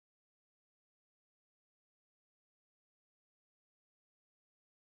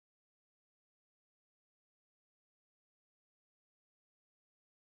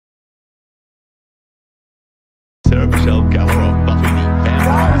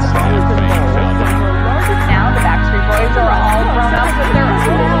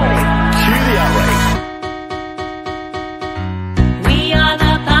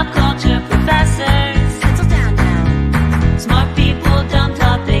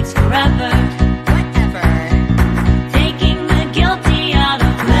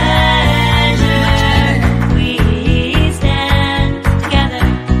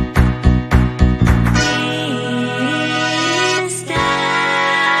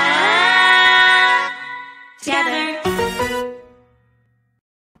Together.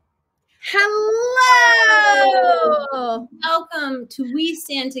 Hello! Welcome to We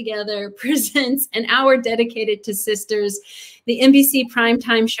Stand Together presents an hour dedicated to sisters, the NBC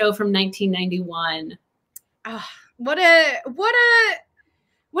Primetime show from 1991. What an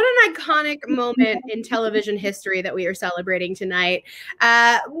iconic moment in television history that we are celebrating tonight.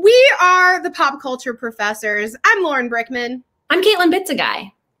 We are the pop culture professors. I'm Lauren Brickman. I'm Caitlin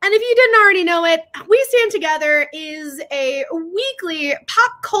Bitsaguy. And if you didn't already know it, We Stand Together is a weekly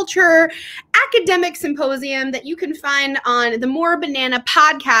pop culture academic symposium that you can find on the More Banana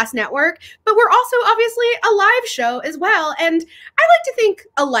podcast network. But we're also obviously a live show as well. And I like to think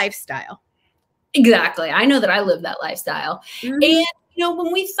a lifestyle. Exactly. I know that I live that lifestyle. Mm-hmm. And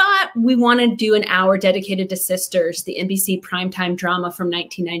when we thought we want to do an hour dedicated to sisters, the NBC primetime drama from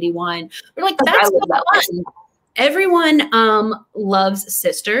 1991, we're like, that's so fun. Everyone loves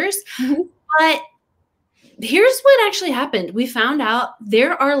sisters, but here's what actually happened. We found out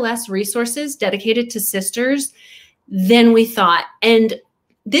there are less resources dedicated to sisters than we thought. And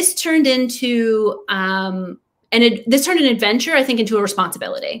this turned into an adventure, I think, into a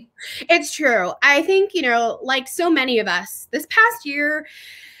responsibility. It's true. I think, like so many of us, this past year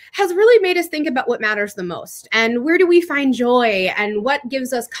has really made us think about what matters the most and where do we find joy and what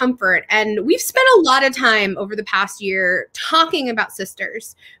gives us comfort. And we've spent a lot of time over the past year talking about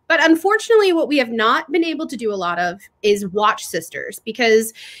sisters. But unfortunately, what we have not been able to do a lot of is watch sisters,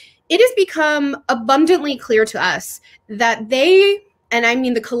 because it has become abundantly clear to us that they, and I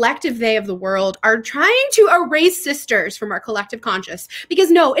mean the collective they of the world, are trying to erase sisters from our collective conscious,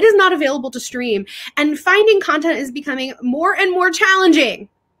 because no, it is not available to stream, and finding content is becoming more and more challenging.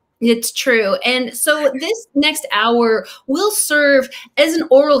 It's true. And so this next hour will serve as an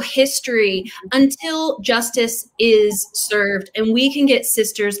oral history until justice is served and we can get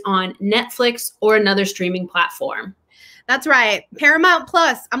sisters on Netflix or another streaming platform. That's right. Paramount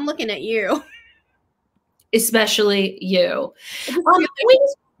Plus, I'm looking at you. Especially you. We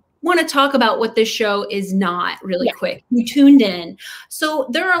just want to talk about what this show is not really quick. You tuned in. So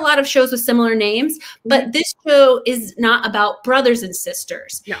there are a lot of shows with similar names, but this show is not about brothers and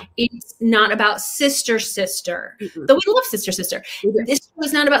sisters. No. It's not about sister. Though we love sister. This show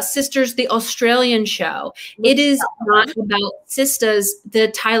is not about Sisters, the Australian show. It is not about Sisters, the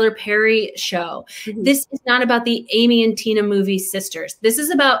Tyler Perry show. This is not about the Amy and Tina movie Sisters. This is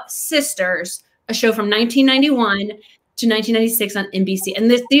about Sisters, a show from 1991 to 1996 on NBC.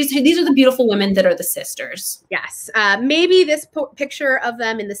 And these are the beautiful women that are the sisters. Yes. Maybe this picture of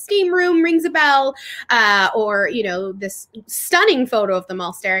them in the steam room rings a bell, or, this stunning photo of them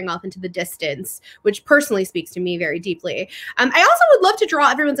all staring off into the distance, which personally speaks to me very deeply. I also would love to draw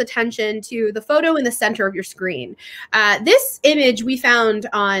everyone's attention to the photo in the center of your screen. This image we found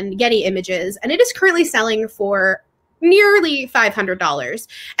on Getty Images, and it is currently selling for nearly $500.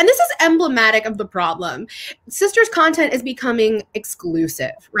 And this is emblematic of the problem. Sisters content is becoming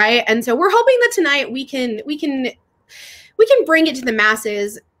exclusive, right? And so we're hoping that tonight we can bring it to the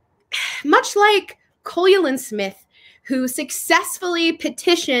masses, much like Collier Lynn Smith, who successfully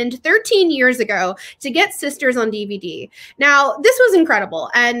petitioned 13 years ago to get Sisters on DVD. Now, this was incredible.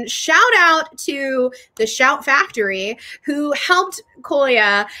 And shout out to the Shout Factory, who helped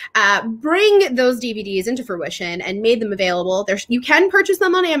Collier bring those DVDs into fruition and made them available. You can purchase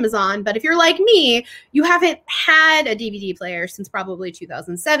them on Amazon, but if you're like me, you haven't had a DVD player since probably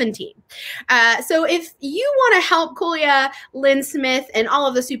 2017. So if you want to help Collier, Lynn Smith, and all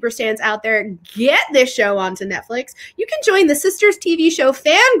of the super stans out there get this show onto Netflix, you can join the Sisters TV show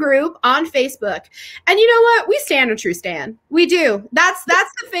fan group on Facebook. And you know what? We stand a true stan. We do. That's the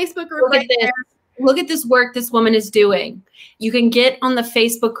Facebook group right there. Look at this work this woman is doing. You can get on the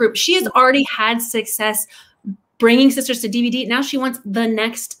Facebook group. She has already had success bringing Sisters to DVD. Now she wants the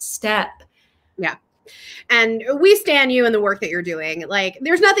next step. Yeah. And we stand you in the work that you're doing. Like,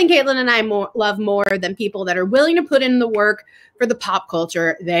 there's nothing Caitlin and I love more than people that are willing to put in the work for the pop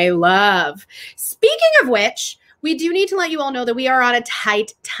culture they love. Speaking of which, we do need to let you all know that we are on a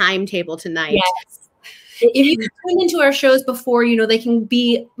tight timetable tonight. Yes. If you tune into our shows before, they can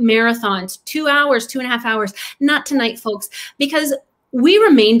be marathons, 2 hours, 2.5 hours. Not tonight, folks, because we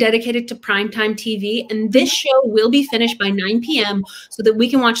remain dedicated to primetime TV, and this show will be finished by 9 p.m. so that we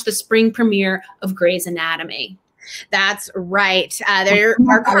can watch the spring premiere of Grey's Anatomy. That's right. There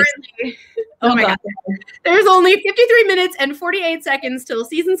are currently... Oh my God. There's only 53 minutes and 48 seconds till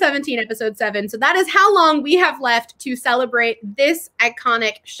season 17, episode 7. So that is how long we have left to celebrate this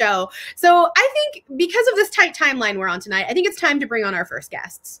iconic show. So I think because of this tight timeline we're on tonight, I think it's time to bring on our first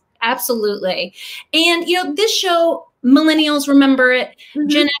guests. Absolutely. And, this show Millennials remember it. Mhm.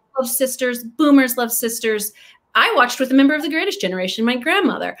 Gen X loves Sisters. Boomers love Sisters. I watched with a member of the Greatest Generation, my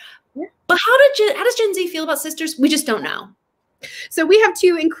grandmother. Yeah. But how does Gen Z feel about Sisters? We just don't know. So we have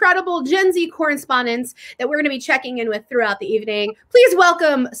two incredible Gen Z correspondents that we're going to be checking in with throughout the evening. Please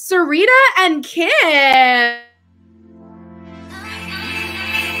welcome Sarita and Kim.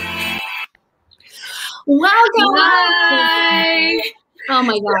 Welcome. Hi. Oh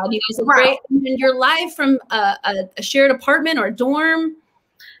my God, you guys are great. And you're live from a shared apartment or dorm?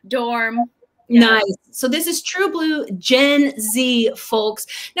 Dorm. Nice. So this is True Blue Gen Z, folks.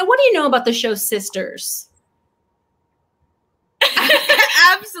 Now, what do you know about the show Sisters?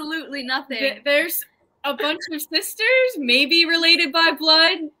 Absolutely nothing. There's a bunch of sisters, maybe related by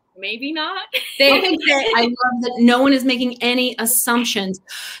blood, maybe not. I love that no one is making any assumptions.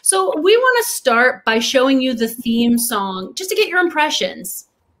 So we want to start by showing you the theme song just to get your impressions.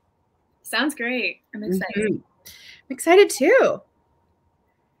 Sounds great. I'm excited. Mm-hmm. I'm excited too.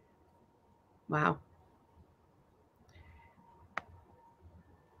 Wow.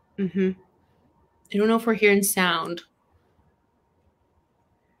 Mm-hmm. I don't know if we're hearing sound.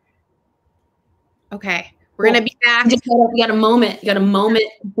 Okay. We're going to be back. You got a moment. You got a moment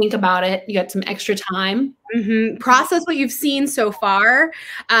to think about it. You got some extra time. Mm-hmm. Process what you've seen so far.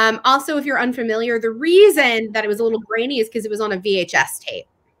 Also, if you're unfamiliar, the reason that it was a little grainy is because it was on a VHS tape.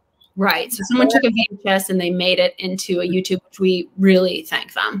 Right. So someone took a VHS and they made it into a YouTube, which we really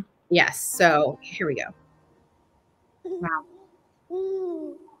thank them. Yes. So here we go. Wow.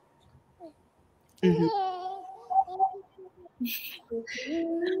 Mm-hmm.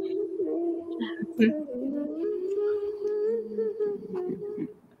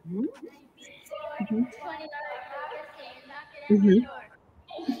 Mm-hmm.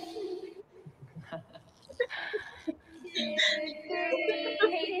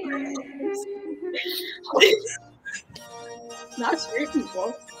 Not straight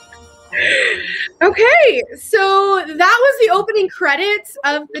people. Okay, so that was the opening credits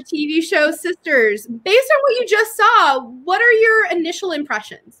of the TV show Sisters. Based on what you just saw, what are your initial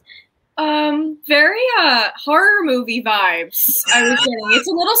impressions? Very horror movie vibes. I was getting. It's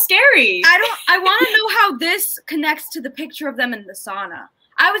a little scary. I want to know how this connects to the picture of them in the sauna.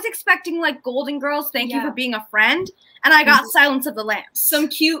 I was expecting like Golden Girls, thank you for being a friend, and I got Silence of the Lambs. Some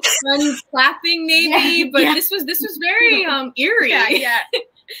cute friends clapping maybe, but this was very eerie. Yeah.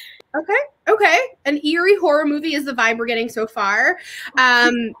 Okay. An eerie horror movie is the vibe we're getting so far.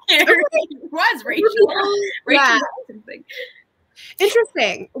 It was Rachel.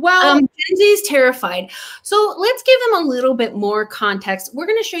 Interesting. Well, Gen Z is terrified. So let's give them a little bit more context. We're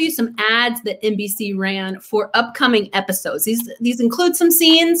going to show you some ads that NBC ran for upcoming episodes. These include some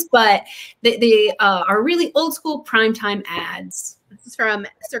scenes, but they are really old school primetime ads. This is from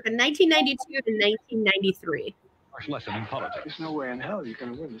circa 1992 to 1993. Lesson in politics. There's no way in hell you're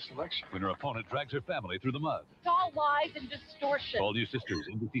going to win this election. When her opponent drags her family through the mud. It's all lies and distortion. All New Sisters,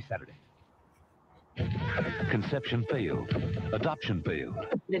 NBC Saturday. Conception failed. Adoption failed.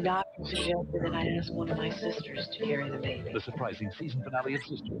 The doctor suggested that I ask one of my sisters to carry the baby. The surprising season finale of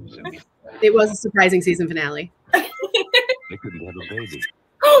Sisters. It was a surprising season finale. They couldn't have a baby,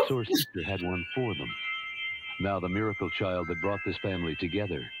 so her sister had one for them. Now the miracle child that brought this family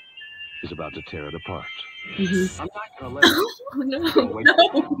together is about to tear it apart. Mm-hmm. I'm not going to let you.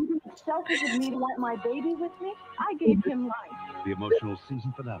 No. Selfish of me to let my baby with me? I gave him life. The emotional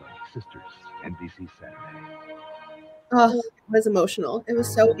season finale, Sisters, NBC Saturday. Oh, it was emotional. It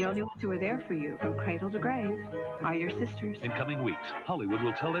was so. The only ones who are there for you from cradle to grave are your sisters. In coming weeks, Hollywood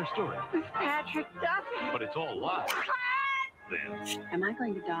will tell their story. It's Patrick Duffy. But it's all lies. Then, Am I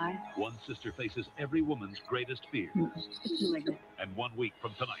going to die? one sister faces every woman's greatest fear. It's malignant. And 1 week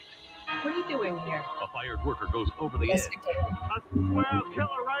from tonight, What are you doing here? a fired worker goes over the edge Well, kill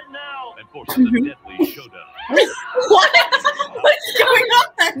her right now. and forces a deadly showdown. What's going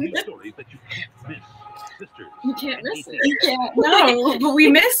on? New stories that you can't miss. Sisters. You can't miss NBC. it. You can't. No, but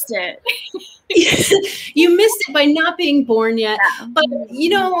we missed it. You missed it by not being born yet. Yeah. But,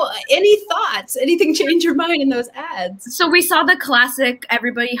 any thoughts? Anything change your mind in those ads? So we saw the classic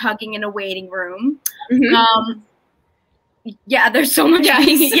everybody hugging in a waiting room. Mhm. Yeah, there's so much.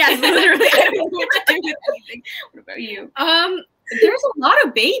 Yes, literally. I don't know what to do with anything. What about you? There's a lot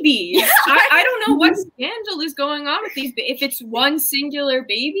of babies. Yeah. I don't know what scandal is going on with these. If it's one singular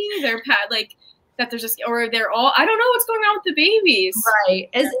baby, they're that there's just, or they're all. I don't know what's going on with the babies. Right.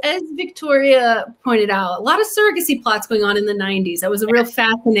 As Victoria pointed out, a lot of surrogacy plots going on in the 90s. That was a real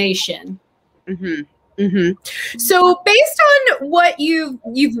fascination. Mm-hmm. Mm-hmm. So based on what you've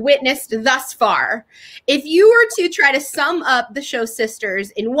witnessed thus far, if you were to try to sum up the show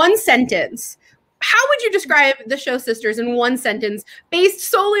Sisters in one sentence, how would you describe the show Sisters in one sentence based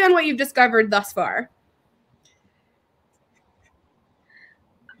solely on what you've discovered thus far?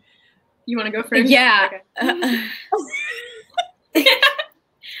 You want to go first? Yeah. Okay.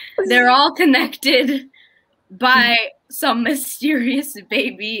 They're all connected by some mysterious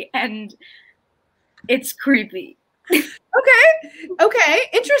baby, and it's creepy. Okay,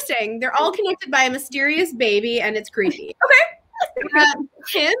 interesting. They're all connected by a mysterious baby, and it's creepy. Okay,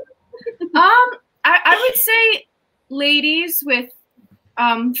 Kim? I would say ladies with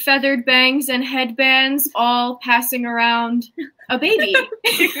feathered bangs and headbands all passing around a baby.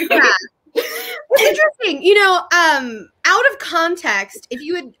 Yeah. Interesting. You know, out of context, if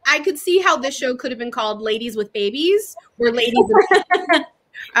you would, I could see how this show could have been called Ladies with Babies or Ladies with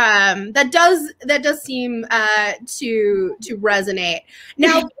that does seem to resonate.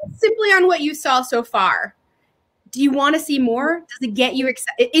 Now, simply on what you saw so far, do you want to see more? Does it get you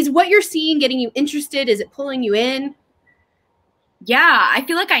excited? Is what you're seeing getting you interested? Is it pulling you in? Yeah, I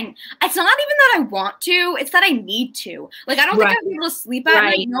feel like it's not even that I want to, it's that I need to. Like, I don't think I'd be able to sleep at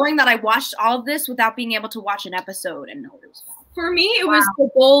night knowing that I watched all of this without being able to watch an episode and know it was fun. For me, it was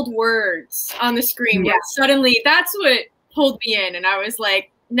the bold words on the screen. Yeah. Suddenly, that's what pulled me in. And I was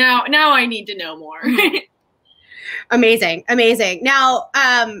like, now I need to know more. Amazing. Now,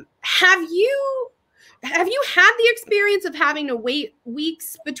 have you had the experience of having to wait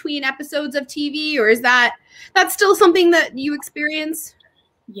weeks between episodes of TV, or is that's still something that you experience?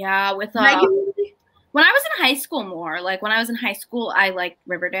 Yeah, with when I was in high school more. Like when I was in high school, I liked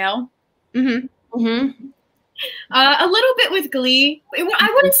Riverdale. Mm-hmm. Mm-hmm. A little bit with Glee.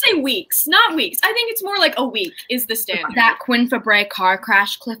 I wouldn't say weeks, not weeks. I think it's more like a week is the standard. That Quinn Fabray car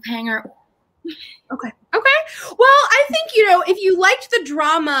crash cliffhanger. Okay. Well, I think, you know, if you liked the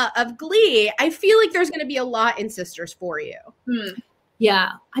drama of Glee, I feel like there's going to be a lot in Sisters for you.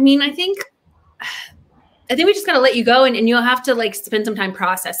 Yeah. I mean, I think we just got to let you go and you'll have to like spend some time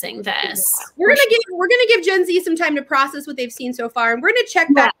processing this. We're going to give Gen Z some time to process what they've seen so far. And we're going to check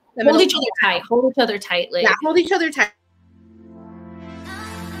back. Hold each other tight. Hold each other tightly. Yeah, hold each other tight.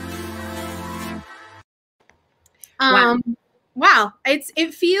 Wow.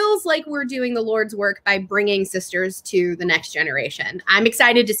 It feels like we're doing the Lord's work by bringing Sisters to the next generation. I'm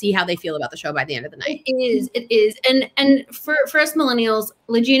excited to see how they feel about the show by the end of the night. It is. And for us millennials,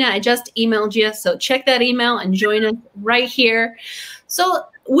 Legina, I just emailed you, so check that email and join us right here. So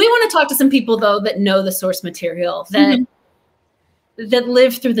we want to talk to some people though that know the source material, that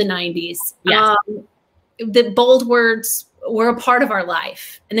lived through the 90s. Yes. The bold words were a part of our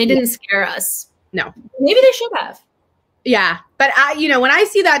life and they didn't scare us. No. Maybe they should have. Yeah, but when I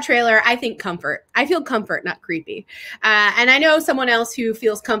see that trailer, I think comfort. I feel comfort, not creepy. And I know someone else who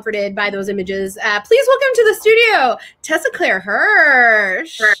feels comforted by those images. Please welcome to the studio, Tessa Claire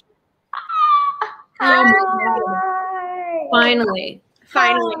Hirsch. Hi. Finally.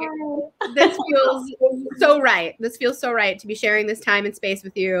 This feels so right. This feels so right to be sharing this time and space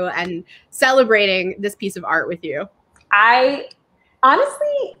with you and celebrating this piece of art with you. I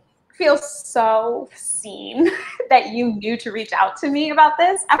honestly feel so seen that you knew to reach out to me about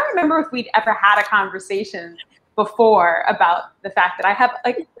this. I don't remember if we'd ever had a conversation before about the fact that I have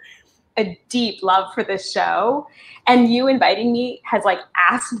like a deep love for this show, and you inviting me has like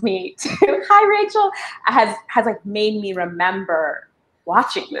asked me to hi Rachel has like made me remember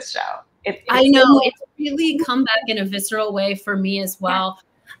watching this show. I know it's really come back in a visceral way for me as well.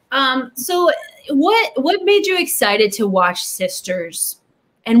 So what made you excited to watch Sisters?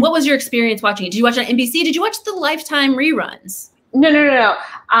 And what was your experience watching it? Did you watch it on NBC? Did you watch the Lifetime reruns? No.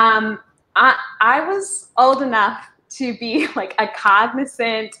 I was old enough to be like a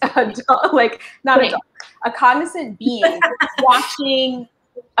cognizant adult, like not adult, a cognizant being watching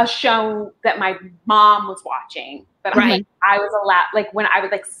a show that my mom was watching. But I was allowed, like when I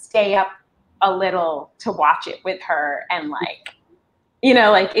would like stay up a little to watch it with her, and like, you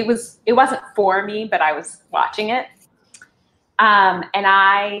know, like it wasn't for me, but I was watching it.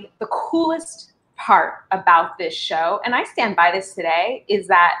 And the coolest part about this show, and I stand by this today, is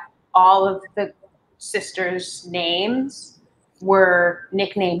that all of the sisters' names were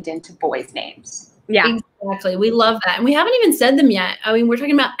nicknamed into boys' names. Yeah, exactly. We love that. And we haven't even said them yet. I mean, we're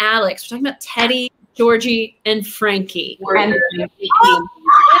talking about Alex, we're talking about Teddy, Georgie, and Frankie. I didn't realize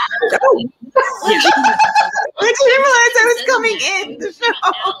I was coming in the show.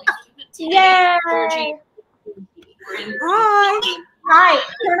 Yay! Hi.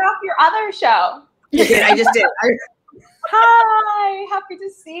 Turn off your other show. I just did. Hi. Happy to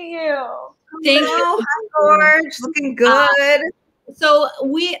see you. Thank you. Hi, George. Looking good. So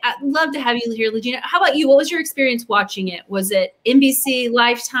I'd love to have you here, Legina. How about you? What was your experience watching it? Was it NBC,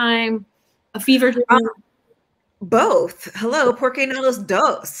 Lifetime? A fever dream? Both. Hello, Porque no los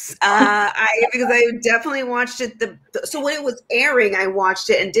dos. Because I definitely watched it. So when it was airing, I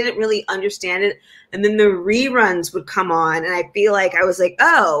watched it and didn't really understand it. And then the reruns would come on, and I feel like I was like,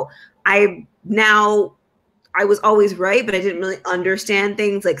 oh, I was always right, but I didn't really understand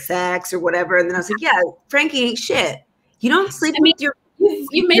things like sex or whatever. And then I was like, yeah, Frankie ain't shit. You don't sleep with your.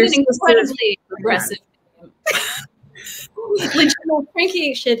 You made it incredibly aggressive. Frankie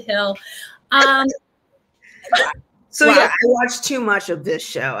ain't shit hill. So yeah, I watched too much of this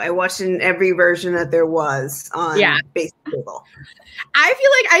show. I watched in every version that there was on basic cable. I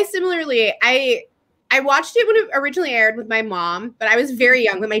feel like I similarly, I watched it when it originally aired with my mom, but I was very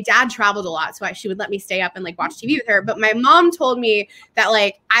young. But my dad traveled a lot, so she would let me stay up and like watch TV with her. But my mom told me that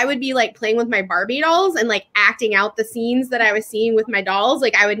like I would be like playing with my Barbie dolls and like acting out the scenes that I was seeing with my dolls.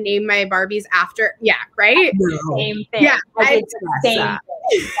 Like I would name my Barbies after, right? No. Same thing. Yeah, I did the same thing.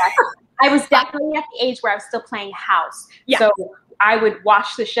 I was definitely at the age where I was still playing house. Yeah. So I would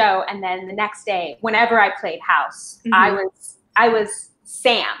watch the show, and then the next day, whenever I played house, I was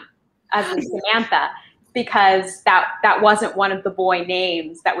Sam as in Samantha, because that wasn't one of the boy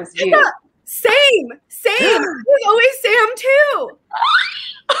names that was used. Yeah, same. It was always Sam too.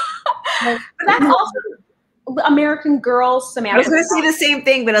 But that's also American Girl Samantha. I was going to say the same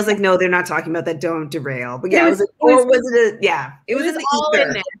thing, but I was like, no, they're not talking about that. Don't derail. But yeah, it was in the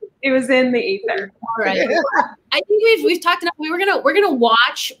ether. It was in the ether. All right. I think we've talked enough. We're gonna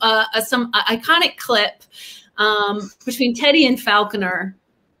watch some iconic clip between Teddy and Falconer.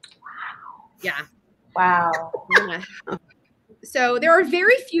 Wow. So there are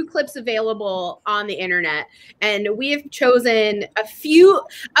very few clips available on the internet, and we have chosen a few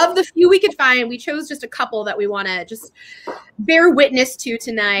of the few we could find. We chose just a couple that we want to just bear witness to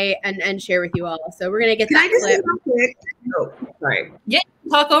tonight and share with you all. So we're gonna get that clip. Oh, sorry. Yeah,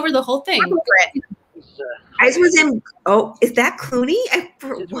 talk over the whole thing. I was in. Oh, is that Clooney? Yes,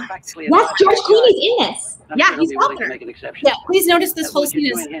 George Clooney's in this. Yeah, he's Falconer. Yeah, please notice this whole scene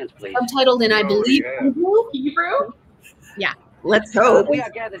is subtitled in, I believe, Hebrew. Yeah. Let's hope. We are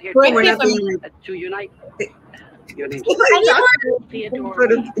gathered here to unite. Voodoo.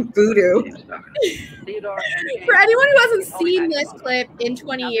 For anyone who hasn't seen this clip in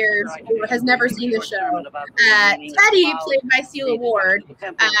 20 years or has never seen the show, Teddy, played by Celia Ward,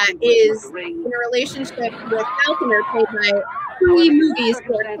 is in a relationship with Falconer, played by movies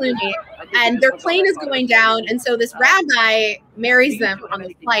George Clooney, and their plane is going down, and so this rabbi marries them on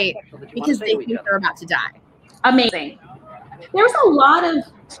the flight because they think they're about to die. Amazing. There was a lot of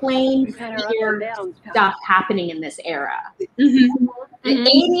plane fear stuff happening in this era. Mm-hmm. The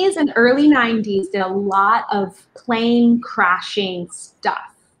 80s and early 90s did a lot of plane crashing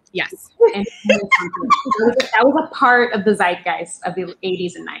stuff. Yes. And that was a part of the zeitgeist of the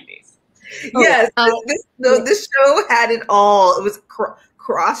 80s and 90s. Yes, this show had it all. It was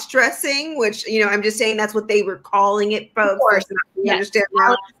cross-dressing, which, I'm just saying that's what they were calling it, folks. Of course, I understand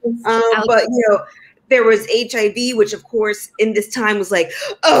now. But, there was HIV, which, of course, in this time was like,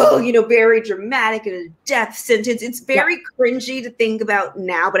 very dramatic and a death sentence. It's very cringy to think about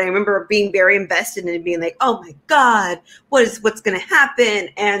now, but I remember being very invested in it, being like, oh my God, what's going to happen?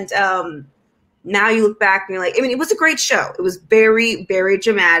 And now you look back and you're like, it was a great show. It was very, very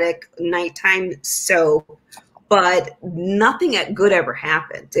dramatic, nighttime soap, but nothing good ever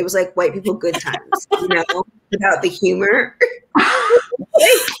happened. It was like white people good times, without the humor.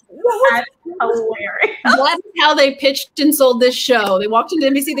 That's hilarious. That's how they pitched and sold this show. They walked into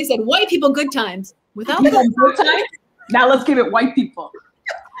NBC, they said, white people good times. Without them good times? Now let's give it white people.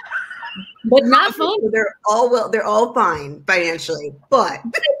 But not fun. They're all fine financially, but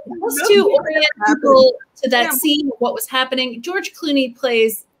just to orient people to that scene of what was happening, George Clooney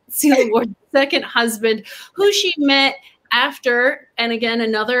plays Celia Ward's second husband, who she met after, and again,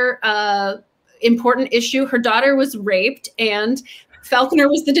 another important issue, her daughter was raped, and Falconer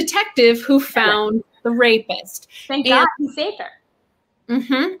was the detective who found the rapist. Thank God he saved her.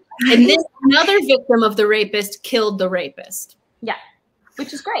 Mm-hmm. And then another victim of the rapist killed the rapist. Yeah,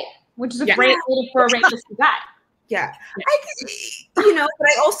 which is great. Which is a great way for a rapist to die. Yeah. But I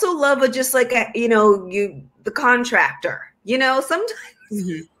also love the contractor. Sometimes.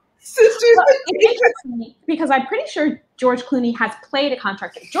 Mm-hmm. It's interesting because I'm pretty sure George Clooney has played a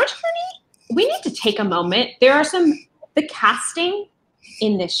contractor. George Clooney, we need to take a moment. The casting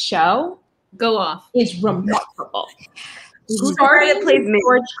in this show is remarkable. Starting with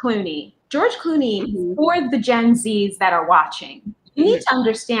George Clooney. George Clooney, for the Gen Zs that are watching, you need to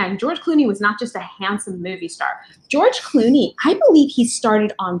understand George Clooney was not just a handsome movie star. George Clooney, I believe he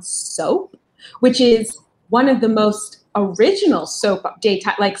started on Soap, which is one of the most original soap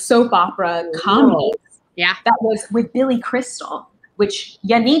opera comedies. Yeah. That was with Billy Crystal, which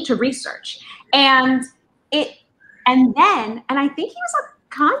you need to research. And I think he was a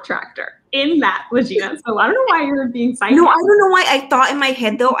contractor in that, Legina. So I don't know why you're being psychic. No, I don't know why. I thought in my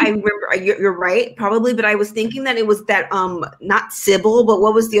head though, I remember you're right, probably, but I was thinking that it was that not Sybil, but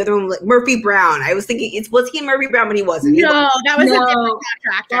what was the other one? Like Murphy Brown. I was thinking was he Murphy Brown, but he wasn't. No, that was a different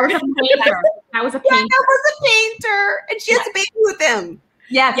contractor. That was a painter. Yeah, that was a painter, and she has a baby with him.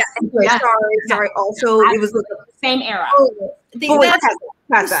 Yes. Anyway, sorry. Also, it was the same era.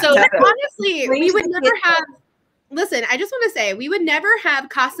 Honestly, we would never have. Listen, I just want to say we would never have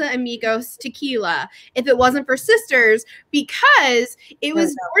Casamigos tequila if it wasn't for Sisters, because it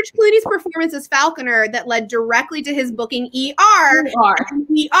was George Clooney's performance as Falconer that led directly to his booking ER.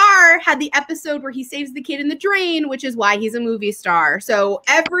 ER had the episode where he saves the kid in the drain, which is why he's a movie star. So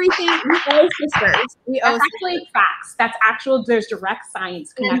everything we owe Sisters. That's actually facts. That's actual. There's direct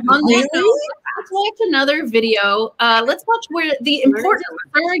science connected. Let's watch another video. Let's watch where the important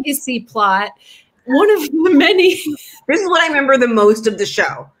surrogacy plot. One of the many. This is what I remember the most of the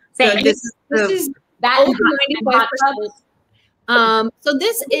show. This is that over 95%. So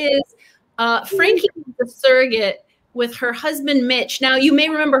this is Frankie, the surrogate, with her husband Mitch. Now you may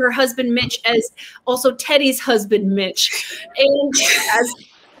remember her husband Mitch as also Teddy's husband Mitch, and as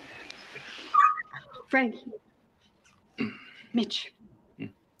Frankie, Mitch,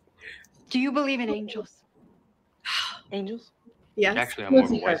 do you believe in angels? Angels? Yes. Actually, I'm more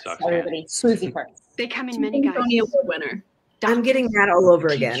of a White Sox fan. Susie Perks. They come in many guises. Tony Award winner. I'm getting that all over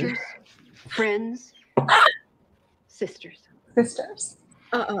again. Teachers, friends, sisters.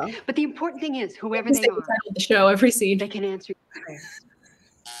 But the important thing is, whoever they are, the show, every scene, they can answer your prayers.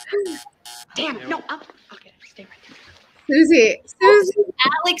 Damn it! No, I'll get it. Stay right there. Susie.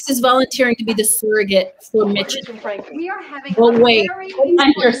 Alex is volunteering to be the surrogate for Mitch. We are having a very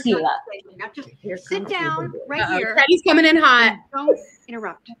Enter Sheila. Now just sit down right here. Teddy's coming in hot. Don't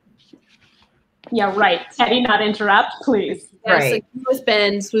interrupt. Yeah, right. Teddy, not interrupt, please. Yes, like with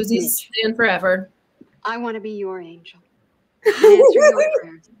Ben, Susie's staying forever. I want to be your angel. And answer your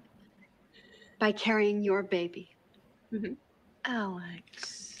prayers by carrying your baby.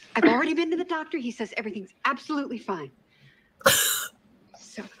 Alex. I've already been to the doctor. He says everything's absolutely fine.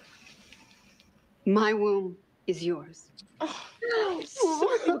 So, my womb is yours. Oh, so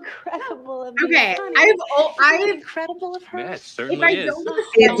incredible of Okay, I've incredible of her. Yeah, it If certainly I is. don't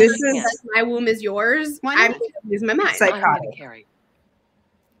understand my womb is yours, I'm going to lose my mind. Psychotic. Carrie.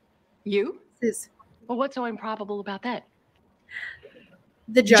 You? Well, what's so improbable about that?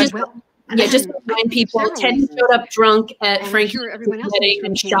 The judge. Just to remind people, Teddy showed up drunk at Frankie's wedding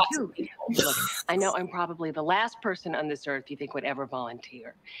and shot some people. Look, I know I'm probably the last person on this earth you think would ever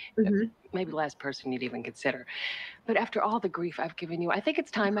volunteer. Maybe the last person you'd even consider. But after all the grief I've given you, I think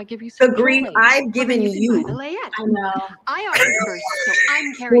it's time I give you some The grief I've given you. I know. I already first, so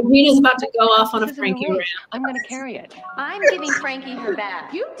I'm carrying. Regina's about to go off on a Frankie rant. I'm going to carry it. I'm giving Frankie her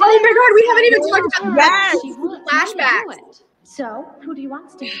back. Oh my God, we haven't even talked about that. Flashbacks. So, who do you want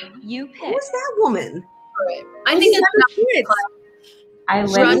to do? You pick. Who's that woman? I think it's I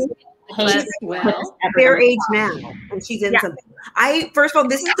literally hate their age now, and she's in something. First of all,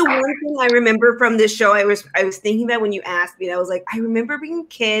 this is the one thing I remember from this show. I was thinking about when you asked me. I was like, I remember being a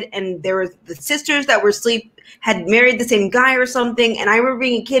kid, and there was the sisters that were had married the same guy or something, and I remember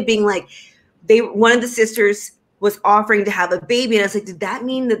being a kid being like, one of the sisters was offering to have a baby, and I was like, did that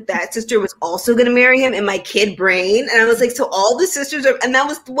mean that sister was also going to marry him? In my kid brain, and I was like, so all the sisters are, and that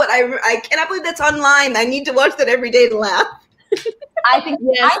was what I cannot believe that's online. I need to watch that every day to laugh. I think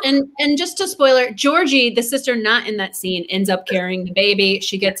yes, and just to spoiler, Georgie, the sister not in that scene, ends up carrying the baby.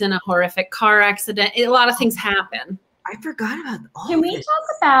 She gets in a horrific car accident. A lot of things happen. I forgot about all. Can we talk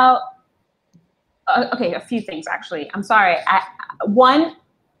about? Okay, a few things actually. I'm sorry. One,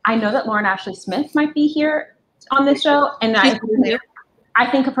 I know that Lauren Ashley Smith might be here on this show, and I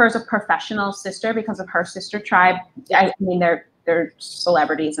think of her as a professional sister because of her sister tribe. I mean, they're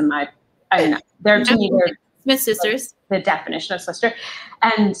celebrities in my. I mean, they're to me they're Smith sisters. The definition of sister,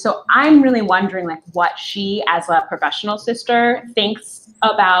 and so I'm really wondering like what she, as a professional sister, thinks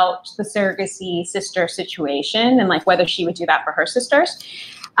about the surrogacy sister situation, and like whether she would do that for her sisters.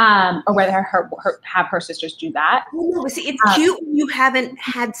 Or whether have her sisters do that. No, see, it's cute when you haven't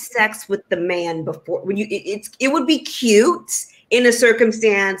had sex with the man before. When it would be cute in a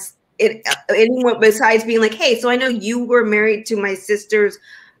circumstance. Anyone besides being like, hey, so I know you were married to my sister's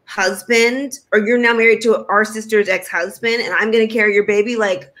husband, or you're now married to our sister's ex-husband, and I'm going to carry your baby.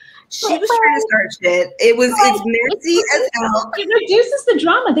 Like, She was trying to start shit. It's messy as hell. It reduces the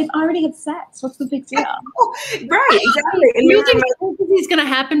drama. They've already had sex. What's the big deal? Right, exactly. And you think it's going to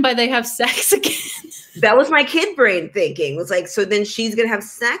happen by they have sex again? That was my kid brain thinking. Was like, so then she's gonna have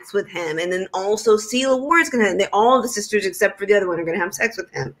sex with him, and then also Celia Ward's gonna. All the sisters except for the other one are gonna have sex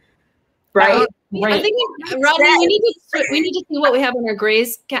with him. Right. Right. I think, Rodney, we need to see what we have on our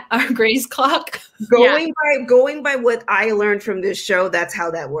Gray's clock. Going by what I learned from this show, that's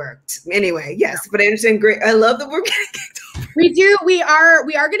how that worked. Anyway, yes, but I understand. Great. I love that we're getting kicked off. We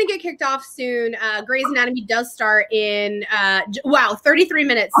are going to get kicked off soon. Grey's Anatomy does start in 33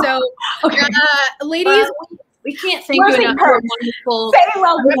 minutes. So, ladies. We can't thank you enough for a wonderful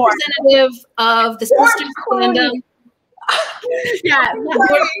representative of the sisters fandom. Yeah.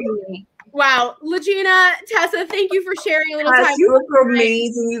 Wow, Legina, Tessa, thank you for sharing a little time. You look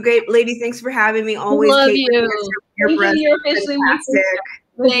amazing. You great ladies. Thanks for having me. Always love you. You're officially fantastic.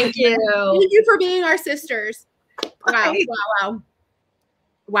 Thank you. Thank you for being our sisters.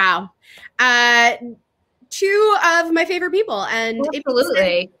 Wow. Two of my favorite people, and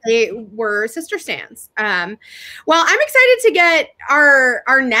absolutely, they were sister stans. Well, I'm excited to get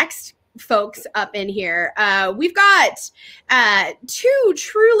our next folks up in here. We've got two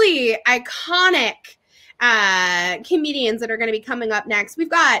truly iconic comedians that are going to be coming up next. We've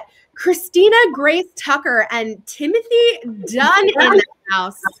got Christina Grace Tucker and Timothy Dunn in the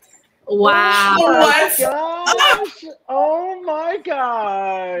house. Wow. Oh my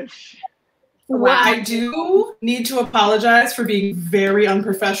gosh. Wow. I do need to apologize for being very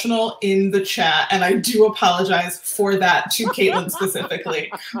unprofessional in the chat, and I do apologize for that to Caitlin specifically.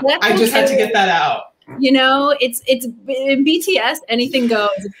 I just had to get that out. You know, it's in BTS, anything goes.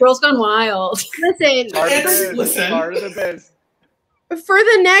 It's Girls Gone Wild. Listen. Part of the biz. For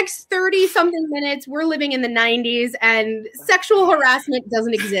the next 30-something minutes, we're living in the 90s, and sexual harassment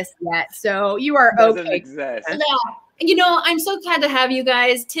doesn't exist yet. So you are okay. Doesn't exist. Yeah. You know, I'm so glad to have you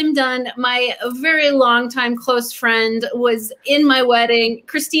guys. Tim Dunn, my very long-time close friend, was in my wedding.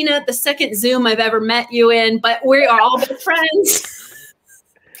 Christina, the second Zoom I've ever met you in, but we are all good friends.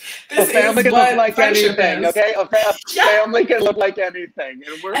 A family can look like anything, okay? Family can look like anything.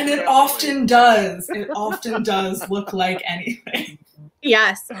 And it often does. It often does look like anything.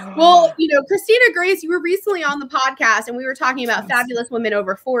 Yes. Well, you know, Christina Grace, you were recently on the podcast, and we were talking about fabulous women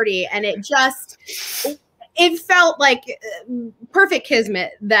over 40, and it felt like perfect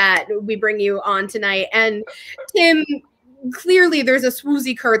kismet that we bring you on tonight. And Tim, clearly there's a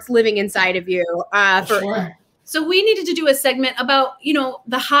Swoozie Kurtz living inside of you. Sure. So we needed to do a segment about, you know,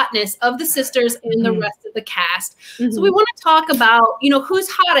 the hotness of the sisters and the rest of the cast. So we want to talk about, you know, who's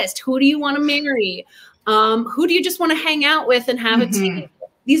hottest? Who do you want to marry? Who do you just want to hang out with and have a tea?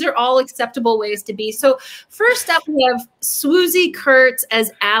 These are all acceptable ways to be. So first up, we have Swoozie Kurtz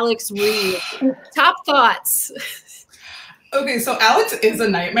as Alex Reed. Top thoughts. Okay, so Alex is a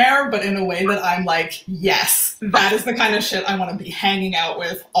nightmare, but in a way that I'm like, yes, that is the kind of shit I want to be hanging out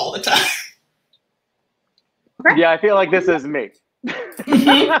with all the time. Yeah, I feel like this is me.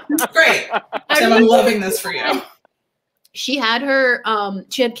 Great. Tim, I'm loving this for you. She had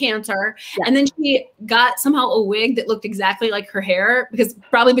she had cancer, and then she got somehow a wig that looked exactly like her hair,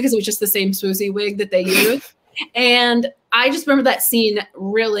 probably because it was just the same Swoozie wig that they used. And I just remember that scene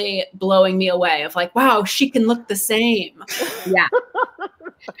really blowing me away of like, wow, she can look the same. Yeah.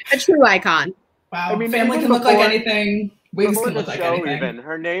 A true icon. Wow. I mean, family can look like anything. Wigs can look like anything. Even,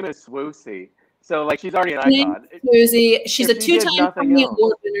 her name is Swoozie. So like she's already an icon. Swoozie. She's a two-time Emmy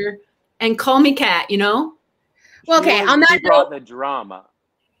Award winner. And call me Kat, you know? Well, okay, on that note, brought the drama.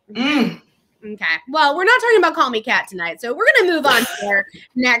 Okay. Well, we're not talking about Call Me Kat tonight, so we're going to move on to our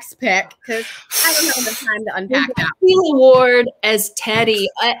next pick because I don't have enough time to unpack that. Emmy Award as Teddy.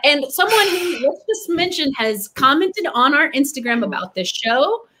 And someone who, let's just mention, has commented on our Instagram about this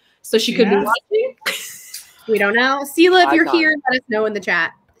show, so she could be watching. We don't know. Sela, if you're here, let us know in the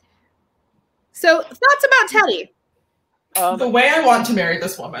chat. So, thoughts about Teddy? The way I want to marry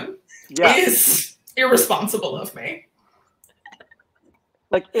this woman is irresponsible of me.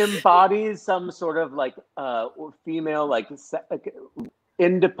 Like embodies some sort of like female like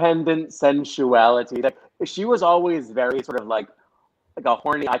independent sensuality. Like she was always very sort of like a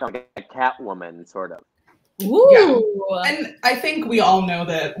horny icon, like a Catwoman sort of. Ooh. Yeah. And I think we all know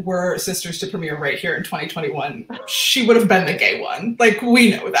that we're sisters to premiere right here in 2021. She would have been the gay one. Like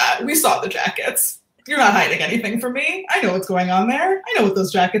we know that. We saw the jackets. You're not hiding anything from me. I know what's going on there. I know what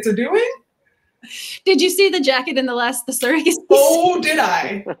those jackets are doing. Did you see the jacket in the Cersei? Oh, did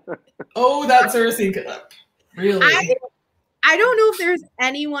I? Oh, that Cersei clip. Really? I don't know if there's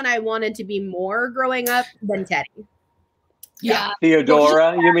anyone I wanted to be more growing up than Teddy. Yeah.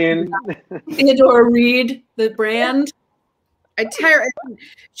 Theodora, you mean? Theodora Reed, the brand.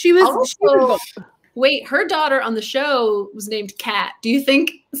 She was wait, her daughter on the show was named Kat. Do you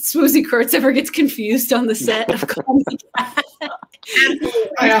think Swoosie Kurtz ever gets confused on the set of Call Me Kat?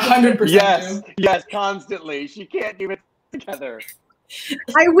 I 100% do. Yes, constantly. She can't keep it together.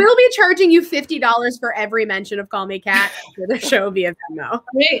 I will be charging you $50 for every mention of Call Me Kat for the show via Venmo.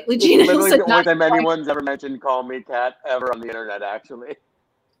 Wait, Regina, literally the only time anyone's ever mentioned Call Me Kat ever on the internet, actually.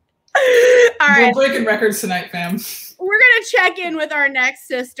 All right. We're breaking records tonight, fam. We're going to check in with our next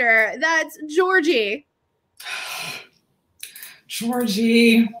sister. That's Georgie.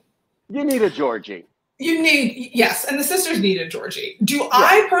 Georgie. You need a Georgie. Yes, and the sisters needed Georgie. Do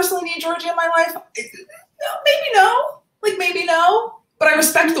I personally need Georgie in my life? Maybe no. Maybe no. But I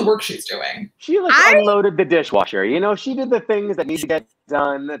respect the work she's doing. She unloaded the dishwasher. You know, she did the things that need to get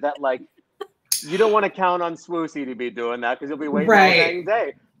done that you don't want to count on Swoosie to be doing that because you'll be waiting all dang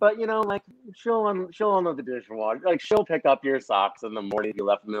day. But you know, she'll unload the dishwasher. She'll pick up your socks in the morning you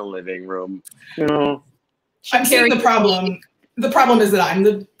left in the living room. You know. I'm seeing the problem. The problem is that I'm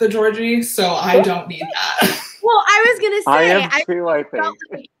the Georgie, so I don't need that. Well, I was gonna say I am too, I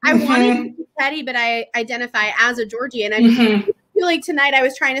think. I wanted to be Teddy, but I identify as a Georgie, and I feel like tonight I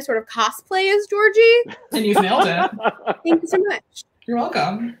was trying to sort of cosplay as Georgie. And you've nailed it. Thank you so much. You're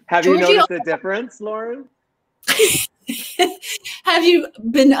welcome. Have you noticed the difference, Lauren? Have you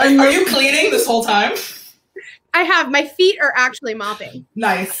been? Are you cleaning this whole time? I have. My feet are actually mopping.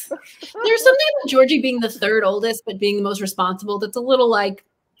 Nice. There's something about Georgie being the third oldest, but being the most responsible. That's a little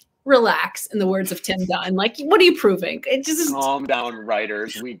relax, in the words of Tim Dunn. What are you proving? It just calm down,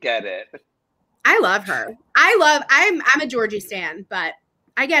 writers. We get it. I love her. I'm a Georgie stan, but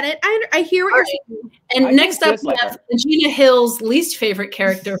I get it. I hear what you're saying. And next up, we have Regina Hill's least favorite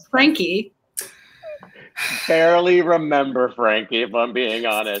character, Frankie. Barely remember Frankie, if I'm being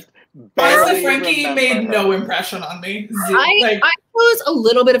honest. Honestly, Frankie made no impression on me. I suppose a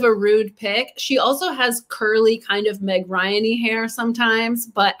little bit of a rude pick. She also has curly, kind of Meg Ryan-y hair sometimes,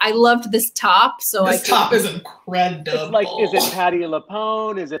 but I loved this top. So this top is incredible. It's is it Patti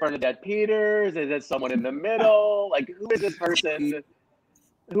LuPone? Is it Bernadette Peters? Is it someone in the middle? Who is this person?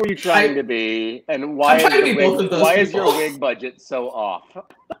 Who are you trying to be? And why is your wig budget so off?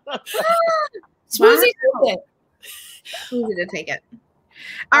 Swoosie did it. Swoosie did take it.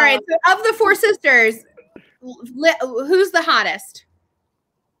 All right. So of the four sisters, who's the hottest?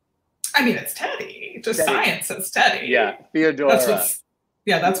 I mean, it's Teddy. Just science says Teddy. Yeah, Theodora.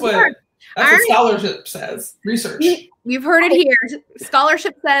 That's what scholarship says. Research. You've heard it here.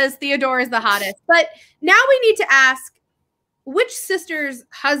 Scholarship says Theodora is the hottest. But now we need to ask which sister's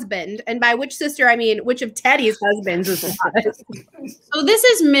husband, and by which sister I mean which of Teddy's husbands is the hottest. So this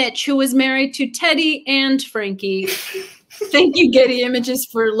is Mitch, who was married to Teddy and Frankie. Thank you, Getty Images,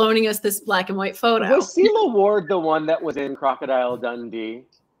 for loaning us this black and white photo. Was Celia Ward the one that was in Crocodile Dundee?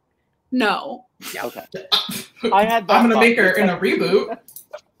 No. Okay. I'm gonna make her in a reboot.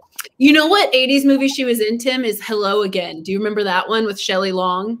 You know what 80s movie she was in, Tim, is Hello Again. Do you remember that one with Shelley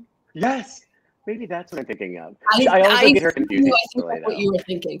Long? Yes. Maybe that's what I'm thinking of. I also get her confused. I think that's what you were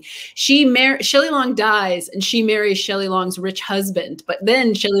thinking. Shelley Long dies, and she marries Shelley Long's rich husband. But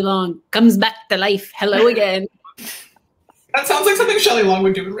then Shelley Long comes back to life. Hello again. That sounds like something Shelley Long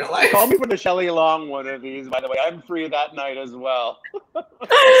would do in real life. Call me for the Shelley Long one of these, by the way. I'm free that night as well. All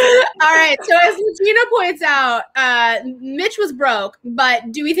right. So as Regina points out, Mitch was broke,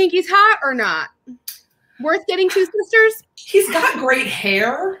 but do we think he's hot or not? Worth getting two sisters? He's got great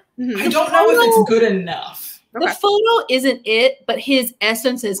hair. I don't know if it's good enough. The photo isn't it, but his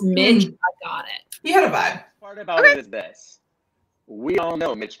essence is Mitch. I got it. He had a vibe. Part about it is this. We all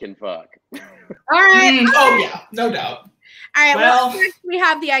know Mitch can fuck. All right. Oh, yeah. No doubt. All right. Well, next we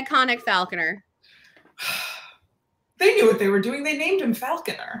have the iconic Falconer. They knew what they were doing. They named him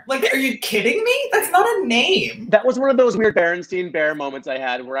Falconer. Are you kidding me? That's not a name. That was one of those weird Berenstein Bear moments I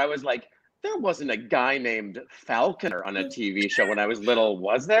had where I was like, there wasn't a guy named Falconer on a TV show when I was little,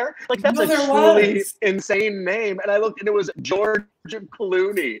 was there? That's a truly insane name. And I looked and it was George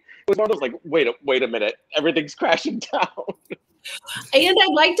Clooney. It was one of those wait a minute, everything's crashing down. And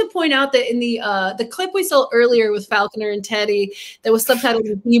I'd like to point out that in the clip we saw earlier with Falconer and Teddy that was subtitled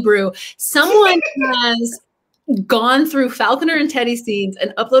in Hebrew, someone has gone through Falconer and Teddy scenes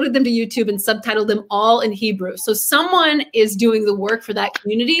and uploaded them to YouTube and subtitled them all in Hebrew. So someone is doing the work for that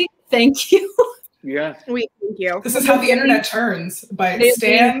community. Thank you. Yeah. Thank you. This is how the internet turns, by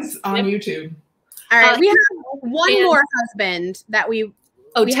stands on YouTube. All right. We have one more husband that we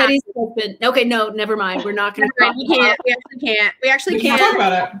Teddy's husband. Okay, no, never mind. We're not going to. We actually can't. Talk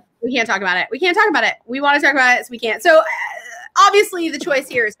about it. We can't talk about it. We can't talk about it. We want to talk about it, so we can't. So obviously the choice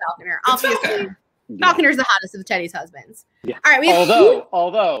here is Falconer. Obviously, Falconer's the hottest of Teddy's husbands. Yeah. All right. We have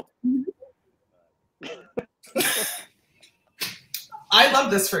although. I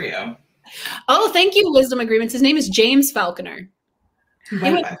love this for you. Oh, thank you, Wisdom Agreements. His name is James Falconer.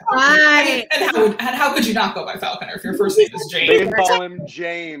 Right. And how could you not go by Falconer if your first name is James? They didn't call him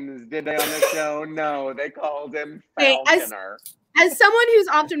James, did they, on the show? No, they called him Falconer. As someone who's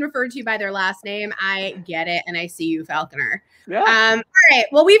often referred to by their last name, I get it, and I see you, Falconer. Yeah. All right.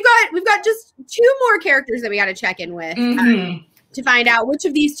 Well, we've got just 2 more characters that we got to check in with to find out which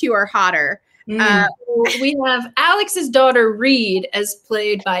of these 2 are hotter. We have Alex's daughter Reed, as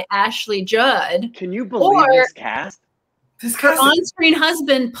played by Ashley Judd. Can you believe this cast? Her on-screen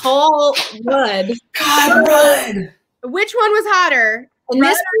husband, Paul Rudd. God, Rudd. Which one was hotter? And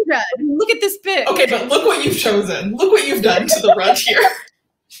this, look at this pic. Okay, but look what you've chosen. Look what you've done to the Rudd here.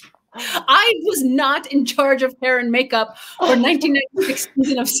 I was not in charge of hair and makeup for 1996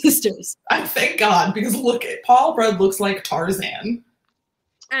 season of Sisters. Thank God, because look, Paul Rudd looks like Tarzan.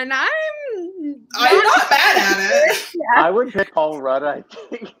 And I'm not mad at it. I would pick Paul Rudd, I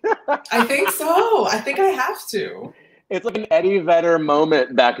think. I think so. I think I have to. It's like an Eddie Vedder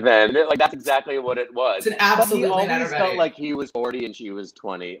moment back then. Like, that's exactly what it was. It's an absolutely But he always felt like he was 40 and she was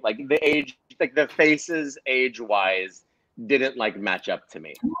 20. Like the age, like the faces age-wise didn't like match up to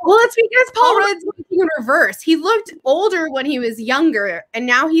me. Well, it's because Paul Rudd's looking in reverse. He looked older when he was younger, and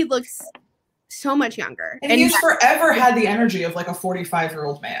now he looks so much younger. And he's forever had the energy of like a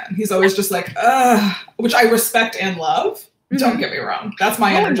 45-year-old man. He's always just like, which I respect and love. Don't get me wrong. That's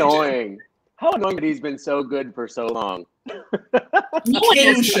my energy. Annoying. How annoying that he's been so good for so long.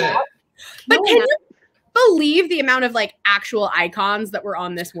 King shit. But can you believe the amount of like actual icons that were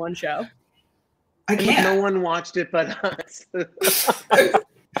on this one show? I can't. No one watched it but us.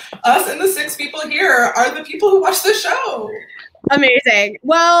 Us and the 6 people here are the people who watch the show. Amazing.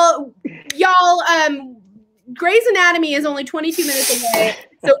 Well, y'all, Grey's Anatomy is only 22 minutes away,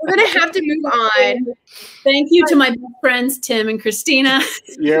 so we're going to have to move on. Thank you to my best friends, Tim and Christina.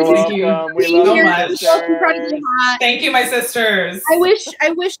 You're welcome. We love my sisters. Thank you, my sisters. I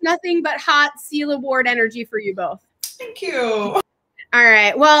wish nothing but hot Seal Award energy for you both. Thank you. All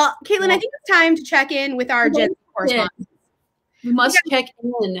right. Well, Caitlin, I think it's time to check in with our Gen Z correspondents. We must check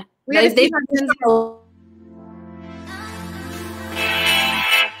in.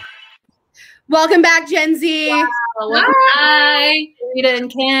 Welcome back, Gen Z. Wow. Hi, Rita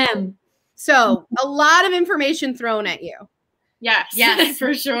and Cam. So, a lot of information thrown at you. Yes,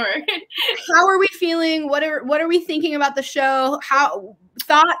 for sure. How are we feeling? What are we thinking about the show? How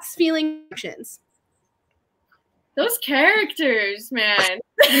thoughts, feelings, actions? Those characters, man.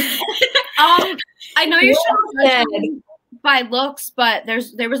 I know you should by looks, but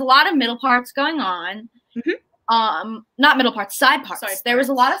there was a lot of middle parts going on. Not middle parts, side parts. There was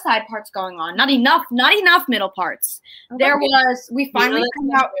a lot of side parts going on. Not enough middle parts. Okay. We found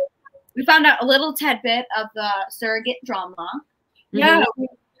out a little tidbit of the surrogate drama. Yeah.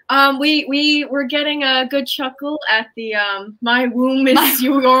 We were getting a good chuckle at the my womb is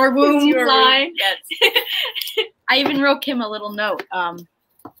your womb line. Yes. I even wrote Kim a little note.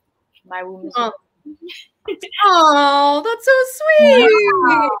 My womb is your womb. Oh, that's so sweet.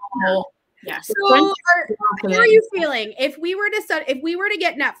 Wow. Yes. So, how are you feeling? If we were to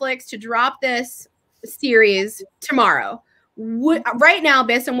get Netflix to drop this series tomorrow, right now,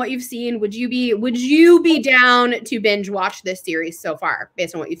 based on what you've seen, would you be down to binge watch this series so far,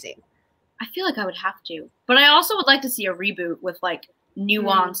 based on what you've seen? I feel like I would have to, but I also would like to see a reboot with like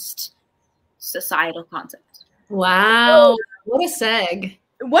nuanced societal concepts. Wow, what a seg.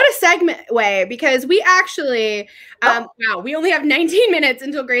 What a segment way, because we actually, wow, we only have 19 minutes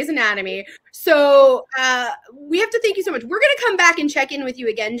until Grey's Anatomy. So we have to thank you so much. We're going to come back and check in with you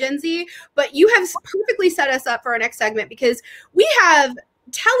again, Gen Z, but you have perfectly set us up for our next segment because we have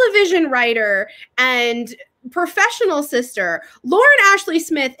television writer and professional sister, Lauren Ashley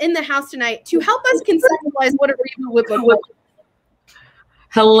Smith, in the house tonight to help us conceptualize what a reboot would look like.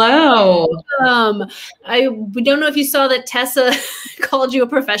 Hello. We don't know if you saw that Tessa called you a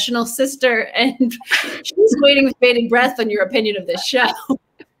professional sister, and she's waiting with bated breath on your opinion of this show.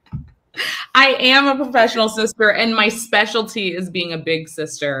 I am a professional sister, and my specialty is being a big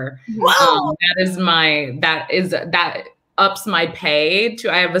sister. That ups my pay.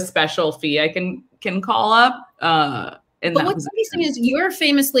 I have a special fee I can call up. But what's interesting is you're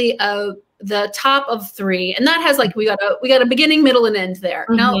famously the top of 3, and that has like we got a beginning, middle, and end there.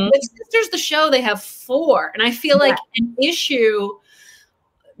 Now with Sisters the show, they have 4, and I feel like an issue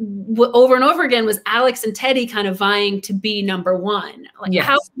over and over again was Alex and Teddy kind of vying to be number 1. Like,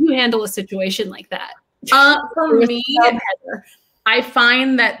 how do you handle a situation like that? For me, I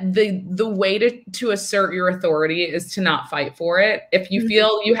find that the way to assert your authority is to not fight for it. If you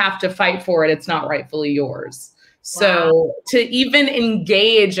feel you have to fight for it, it's not rightfully yours. So to even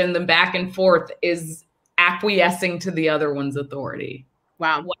engage in the back and forth is acquiescing to the other one's authority.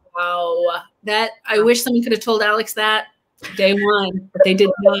 Wow. That I wish someone could have told Alex that day one, but they did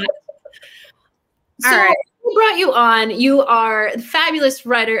not. All right. Who brought you on? You are the fabulous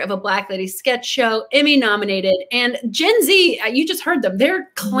writer of a Black Lady sketch show, Emmy nominated, and Gen Z. You just heard them; they're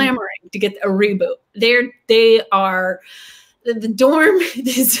clamoring to get a reboot. They are the dorm.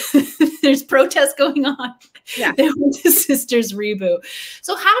 There's protests going on. Yeah, they want the sisters reboot.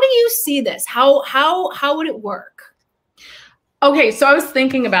 So, how do you see this? How would it work? Okay, so I was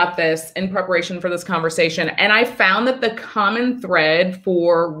thinking about this in preparation for this conversation, and I found that the common thread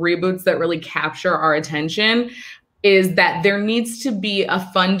for reboots that really capture our attention is that there needs to be a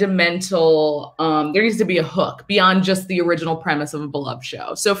fundamental, there needs to be a hook beyond just the original premise of a beloved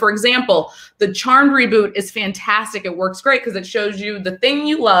show. So for example, the Charmed reboot is fantastic. It works great because it shows you the thing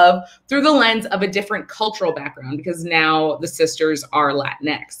you love through the lens of a different cultural background, because now the sisters are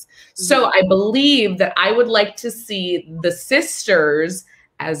Latinx. So I believe that I would like to see the sisters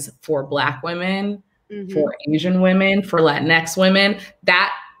as for Black women, for Asian women, for Latinx women.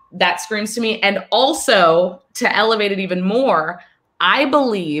 That screams to me. And also, to elevate it even more, I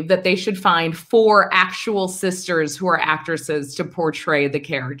believe that they should find 4 actual sisters who are actresses to portray the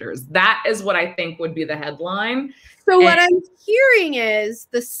characters. That is what I think would be the headline. So what I'm hearing is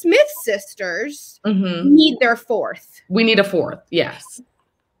the Smith sisters need their 4th. We need a 4th, yes.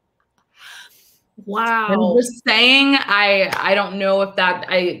 Wow. I'm just saying, I don't know if that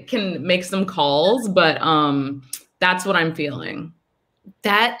I can make some calls, but that's what I'm feeling.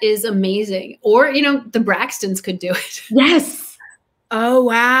 That is amazing. Or, the Braxtons could do it. Yes. Oh,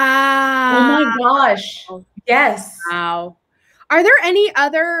 wow. Oh my gosh. Yes. Wow. Are there any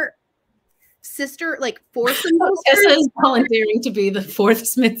other sister, like foursome sisters? Tessa is volunteering to be the 4th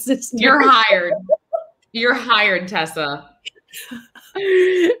Smith sister. You're hired. You're hired, Tessa.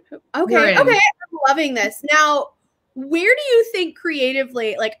 Okay. I'm loving this. Now, where do you think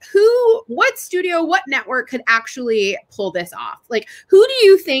creatively, like what studio, what network could actually pull this off? Like, who do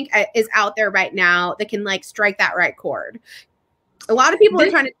you think is out there right now that can like strike that right chord? A lot of people are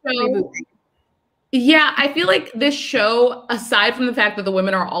trying to reboot. Yeah, I feel like this show, aside from the fact that the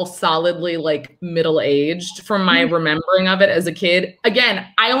women are all solidly like middle-aged from my remembering of it as a kid. Again,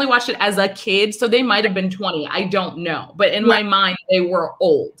 I only watched it as a kid, so they might have been 20. I don't know. But in my mind, they were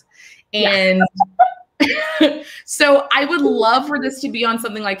old. And so I would love for this to be on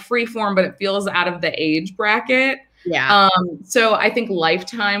something like Freeform, but it feels out of the age bracket. Yeah. So I think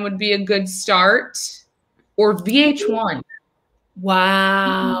Lifetime would be a good start, or VH1.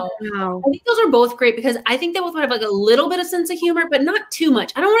 Wow. I think those are both great because I think they both have like a little bit of sense of humor, but not too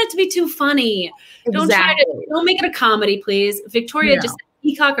much. I don't want it to be too funny. Exactly. Don't make it a comedy, please. Victoria just said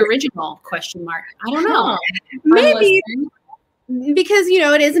Peacock original ? I don't know. Maybe because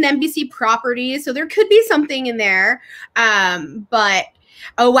it is an NBC property, so there could be something in there. But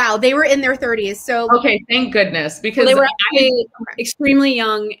oh wow, they were in their 30s. So okay, thank goodness, because they were actually extremely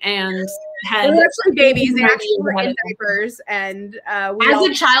young and they were actually babies. They actually were in diapers. And as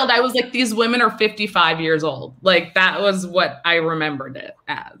a child, I was like, these women are 55 years old. Like that was what I remembered it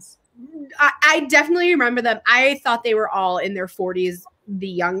as. I definitely remember them. I thought they were all in their 40s, the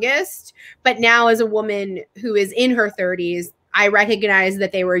youngest. But now, as a woman who is in her 30s, I recognize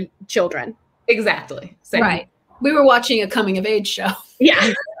that they were children. Exactly. Same. Right. We were watching a coming of age show.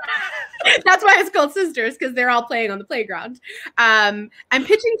 Yeah. That's why it's called Sisters, because they're all playing on the playground. I'm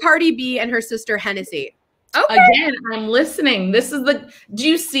pitching Cardi B and her sister Hennessy. Okay. Again, I'm listening. This is do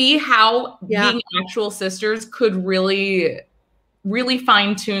you see how being actual sisters could really, really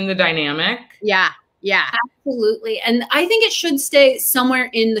fine tune the dynamic? Yeah. Yeah, absolutely. And I think it should stay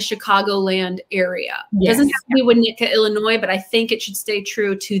somewhere in the Chicagoland area. It doesn't have to be Winnetka, Illinois, but I think it should stay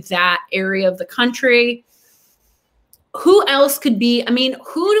true to that area of the country. Who else could be? I mean,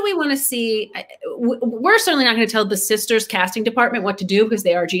 who do we want to see? We're certainly not going to tell the sisters casting department what to do because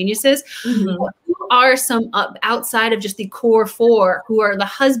they are geniuses. Who are some outside of just the core 4? Who are the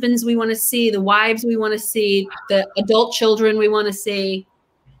husbands we want to see, the wives we want to see, the adult children we want to see?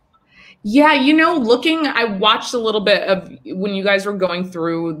 Yeah, I watched a little bit of when you guys were going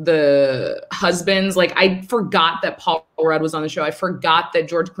through the husbands. Like, I forgot that Paul Rudd was on the show. I forgot that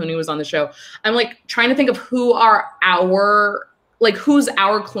George Clooney was on the show. I'm like trying to think of who's our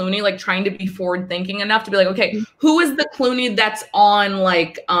Clooney, like trying to be forward thinking enough to be like, okay, who is the Clooney that's on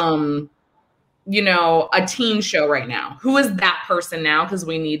like, a teen show right now? Who is that person now? Because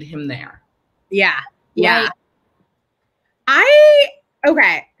we need him there. Yeah. Yeah.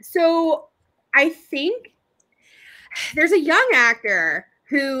 Okay, so I think there's a young actor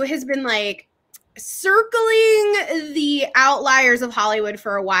who has been like circling the outliers of Hollywood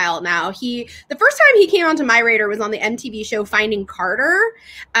for a while now. The first time he came onto my radar was on the MTV show Finding Carter,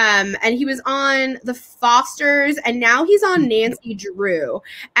 and he was on The Fosters, and now he's on Nancy Drew,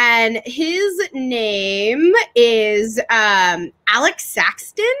 and his name is Alex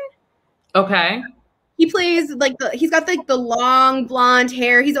Saxton. Okay. He plays like he's got like the long blonde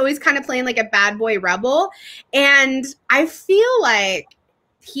hair. He's always kind of playing like a bad boy rebel, and I feel like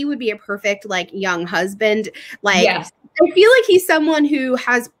he would be a perfect like young husband. Like, yes. I feel like he's someone who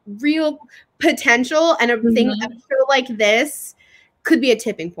has real potential, and a thing a show like this could be a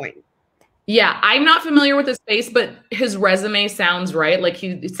tipping point. Yeah, I'm not familiar with his face, but his resume sounds right. Like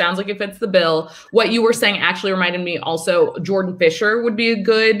it sounds like it fits the bill. What you were saying actually reminded me also Jordan Fisher would be a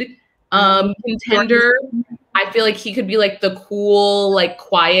good contender. I feel like he could be like the cool, like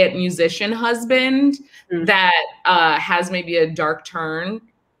quiet musician husband that has maybe a dark turn.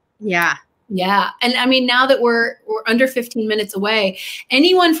 Yeah. Yeah. And I mean, now that we're under 15 minutes away,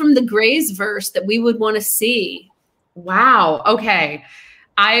 anyone from the Grays verse that we would want to see. Wow. Okay.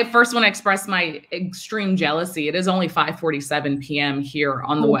 I first want to express my extreme jealousy. It is only 5:47 p.m. here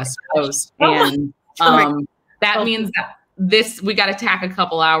on the West Coast. And that means that we got to tack a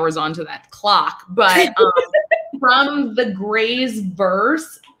couple hours onto that clock. But from the Grays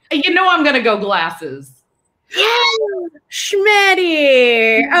verse, you know I'm going to go Glasses.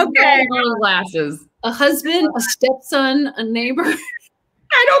 Schmitty. Okay. Glasses. A husband, a stepson, a neighbor.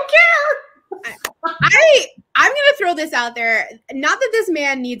 I don't care. I'm going to throw this out there. Not that this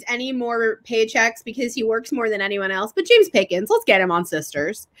man needs any more paychecks because he works more than anyone else, but James Pickens, let's get him on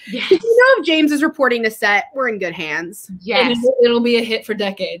Sisters. Yes. You know, if James is reporting to set, we're in good hands. Yes. And it'll be a hit for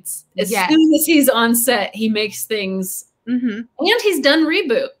decades. As soon as he's on set, he makes things. And he's done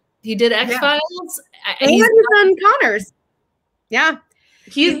Reboot. He did X-Files. And he's done Connors. Yeah.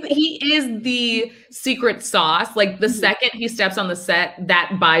 He is the secret sauce. Like the second he steps on the set,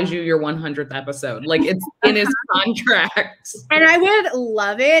 that buys you your 100th episode. Like it's in his contract. And I would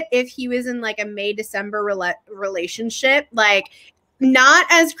love it if he was in like a May-December relationship. Like not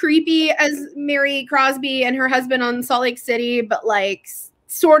as creepy as Mary Crosby and her husband on Salt Lake City, but like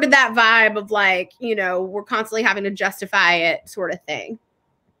sort of that vibe of like, you know, we're constantly having to justify it sort of thing.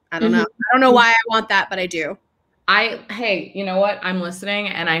 I don't know. I don't know why I want that, but I do. Hey, you know what? I'm listening,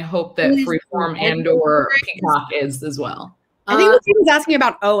 and I hope that Freeform and/or Peacock is as well. I think he was asking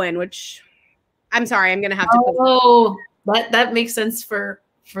about Owen, which I'm sorry, I'm gonna have to. Oh, that makes sense for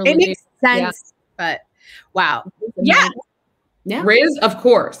it makes sense, but wow, yeah. Riz, of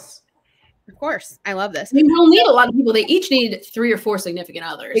course. Of course. I love this. I mean, we'll need a lot of people. They each need 3 or 4 significant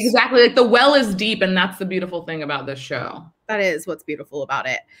others. Exactly. Like the well is deep, and that's the beautiful thing about this show. That is what's beautiful about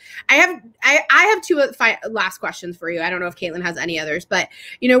it. I have 2 last questions for you. I don't know if Caitlin has any others, but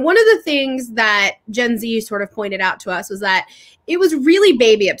you know, one of the things that Gen Z sort of pointed out to us was that it was really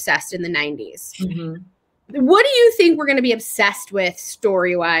baby obsessed in the 90s. What do you think we're going to be obsessed with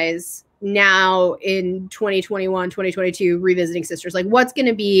story-wise now in 2021, 2022, revisiting Sisters? Like what's going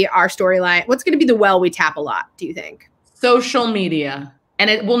to be our storyline? What's going to be the well we tap a lot, do you think? Social media. And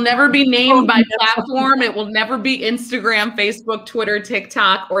it will never be named by platform. It will never be Instagram, Facebook, Twitter,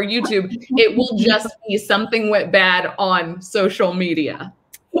 TikTok, or YouTube. It will just be something went bad on social media.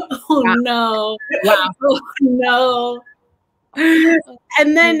 Oh, no. Wow. Oh, no.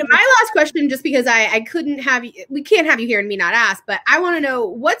 And then my last question, just because I couldn't have you, we can't have you here and me not ask, but I want to know,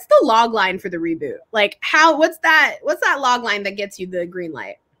 what's the log line for the reboot? Like what's that log line that gets you the green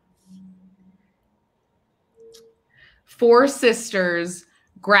light? 4 sisters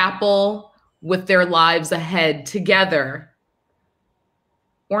grapple with their lives ahead together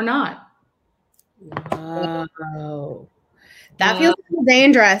or not. Wow. That feels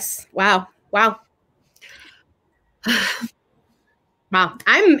dangerous. Wow. Wow. Wow.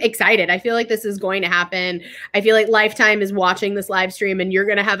 I'm excited. I feel like this is going to happen. I feel like Lifetime is watching this live stream and you're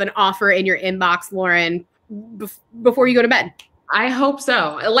going to have an offer in your inbox, Lauren, before you go to bed. I hope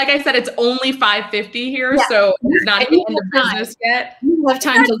so. Like I said, it's only 5:50 here, so it's not even in the business yet. You have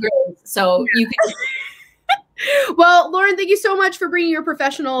time till grade, so you can. Well, Lauren, thank you so much for bringing your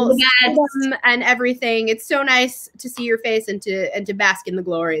professional and everything. It's so nice to see your face and to bask in the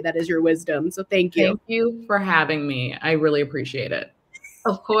glory that is your wisdom. So thank you. Thank you for having me. I really appreciate it.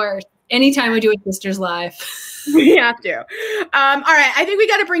 Of course. Anytime we do a Sisters Live. We have to. All right. I think we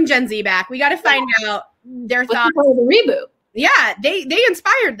got to bring Gen Z back. We got to find out their thoughts on the reboot. Yeah, they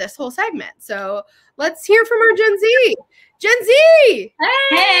inspired this whole segment. So let's hear from our Gen Z. Gen Z!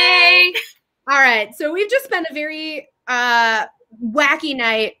 Hey! All right. So we've just spent a very wacky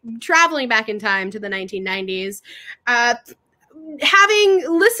night traveling back in time to the 1990s. Having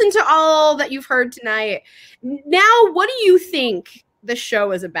listened to all that you've heard tonight, now what do you think the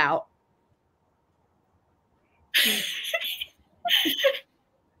show is about?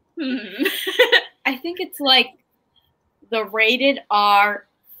 I think it's like the rated R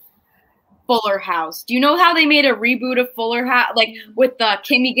Fuller House. Do you know how they made a reboot of Fuller House, like with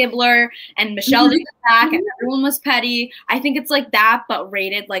Kimmy Gibbler and Michelle was back and everyone was petty? I think it's like that, but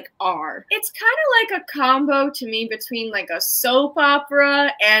rated like R. It's kind of like a combo to me between like a soap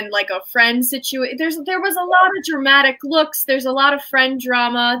opera and like a friend situation. There was a lot of dramatic looks. There's a lot of friend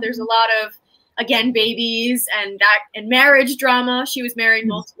drama. There's a lot of, again, babies and marriage drama. She was married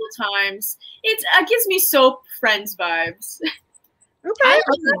multiple times. It gives me soap Friends vibes. Okay. I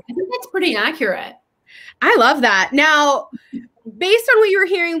think that's pretty accurate. I love that. Now, based on what you were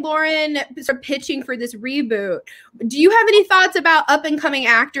hearing Lauren sort of pitching for this reboot, do you have any thoughts about up and coming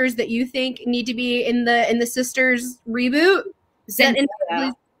actors that you think need to be in the Sisters reboot?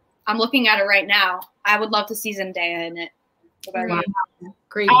 Zendaya. I'm looking at it right now. I would love to see Zendaya in it. Wow.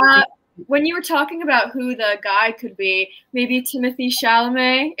 Great. When you were talking about who the guy could be, maybe Timothy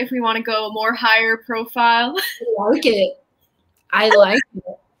Chalamet, if we want to go more higher profile. I like it. I like it.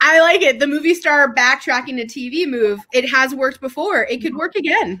 I like it. The movie star backtracking to TV move. It has worked before. It could work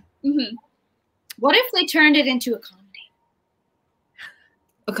again. Mm-hmm. What if they turned it into a comedy?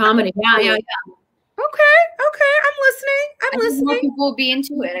 A comedy, yeah. Okay. I'm listening. I think more people would be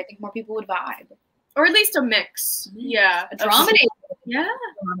into it. I think more people would vibe. Or at least a mix. Yeah. A dramedy. Yeah.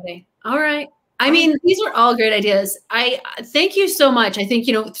 Dramedy. All right. I mean, these are all great ideas. I thank you so much. I think,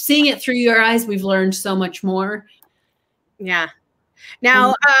 seeing it through your eyes, we've learned so much more. Yeah.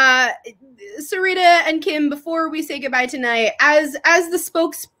 Now, Sarita and Kim, before we say goodbye tonight, as the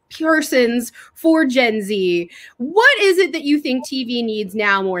spokespersons for Gen Z, what is it that you think TV needs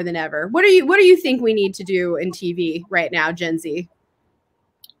now more than ever? What do you think we need to do in TV right now, Gen Z?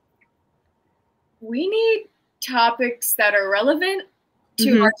 We need topics that are relevant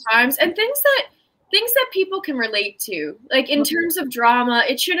to our times and things that people can relate to. Like in terms of drama,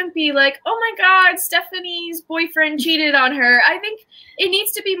 it shouldn't be like, oh my God, Stephanie's boyfriend cheated on her. I think it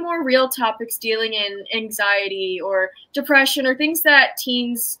needs to be more real topics dealing in anxiety or depression or things that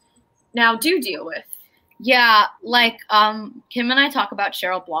teens now do deal with. Yeah, like Kim and I talk about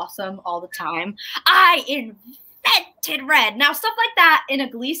Cheryl Blossom all the time. I invented red. Now stuff like that in a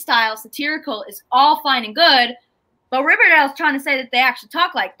Glee style satirical is all fine and good, but Riverdale's trying to say that they actually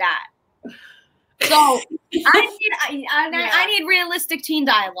talk like that. So I need realistic teen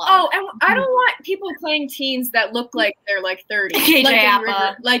dialogue. Oh, and I don't want people playing teens that look like they're like 30,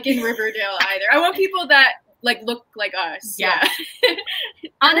 like in Riverdale either. I want people that like look like us. Yeah.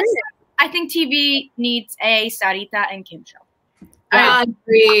 Honestly, I think TV needs a Sarita and Kim show.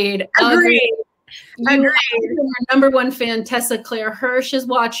 Agreed. Our number one fan, Tessa Claire Hirsch, is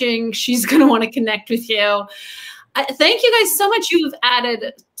watching. She's going to want to connect with you. Thank you guys so much. You've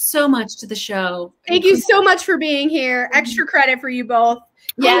added so much to the show. Thank you so much for being here. Extra credit for you both.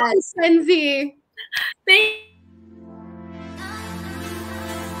 Yes. Senzi.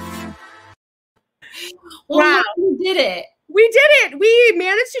 Wow. We did it. We did it. We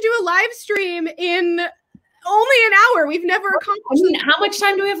managed to do a live stream in only an hour. We've never accomplished. How much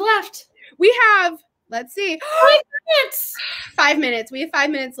time do we have left? We have, let's see. 5 minutes. 5 minutes. We have 5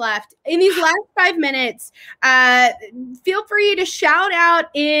 minutes left. In these last 5 minutes, feel free to shout out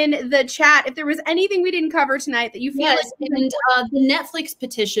in the chat if there was anything we didn't cover tonight that you feel like. And the Netflix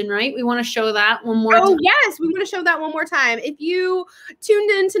petition, right? We want to show that one more time. Oh, yes. We want to show that one more time. If you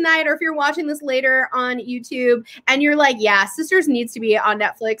tuned in tonight or if you're watching this later on YouTube and you're like, yeah, Sisters needs to be on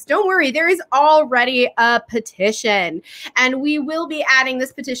Netflix, don't worry. There is already a petition. And we will be adding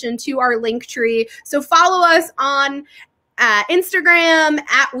this petition to our link tree. So follow us on Instagram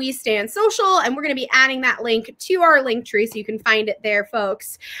at We Stand Social, and we're going to be adding that link to our link tree so you can find it there,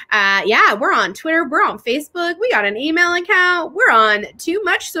 folks. Yeah, we're on Twitter, we're on Facebook, we got an email account, we're on too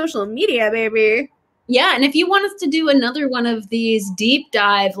much social media, baby. Yeah, and if you want us to do another one of these deep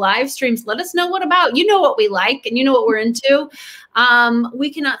dive live streams, let us know what about. You know what we like and you know what we're into.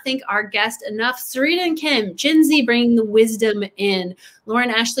 We cannot thank our guest enough. Sarita and Kim, Gen Z bringing the wisdom in.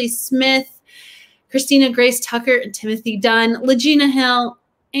 Lauren Ashley Smith, Christina Grace Tucker, and Timothy Dunn, Legina Hill,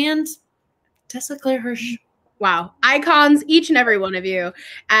 and Tessa Claire Hirsch. Wow. Icons, each and every one of you.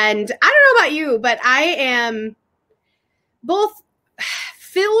 And I don't know about you, but I am both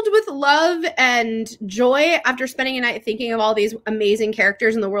filled with love and joy after spending a night thinking of all these amazing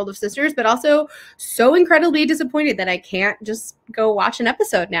characters in the world of Sisters, but also so incredibly disappointed that I can't just go watch an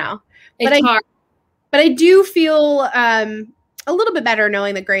episode now. But I do feel a little bit better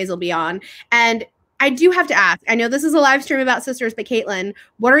knowing that Grey's will be on. And I do have to ask, I know this is a live stream about Sisters, but Caitlin,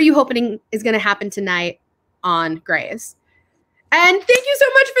 what are you hoping is going to happen tonight on Grey's? And thank you so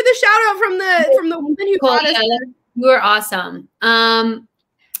much for the shout out from the woman who brought us. You are awesome.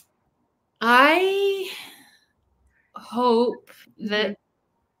 I hope that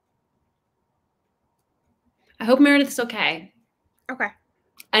Meredith's okay. Okay.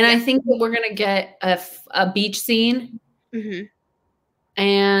 And I think that we're gonna get a beach scene. Mm-hmm.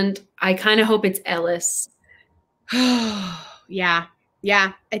 And I kind of hope it's Ellis. Yeah.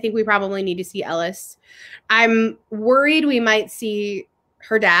 I think we probably need to see Ellis. I'm worried we might see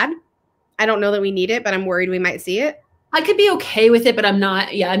her dad. I don't know that we need it, but I'm worried we might see it. I could be okay with it, but I'm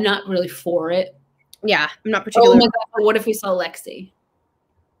not. Yeah, I'm not really for it. Yeah, I'm not particularly. Oh my God, what if we saw Lexi?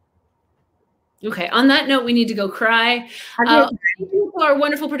 Okay, on that note, we need to go cry. Thank you to our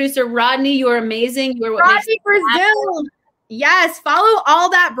wonderful producer, Rodney. You are amazing. You are what Rodney Brazil. Yes, follow All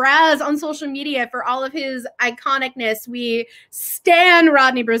That Braz on social media for all of his iconicness. We stan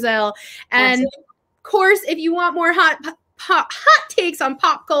Rodney Brazil. And of course, if you want more hot takes on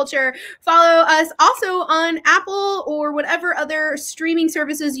pop culture, follow us also on Apple or whatever other streaming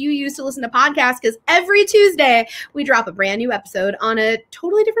services you use to listen to podcasts, because every Tuesday we drop a brand new episode on a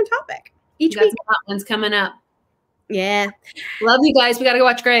totally different topic each week. Hot ones coming up. Yeah. Love you guys. We got to go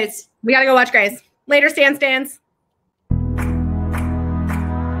watch Grey's. Later, Stans.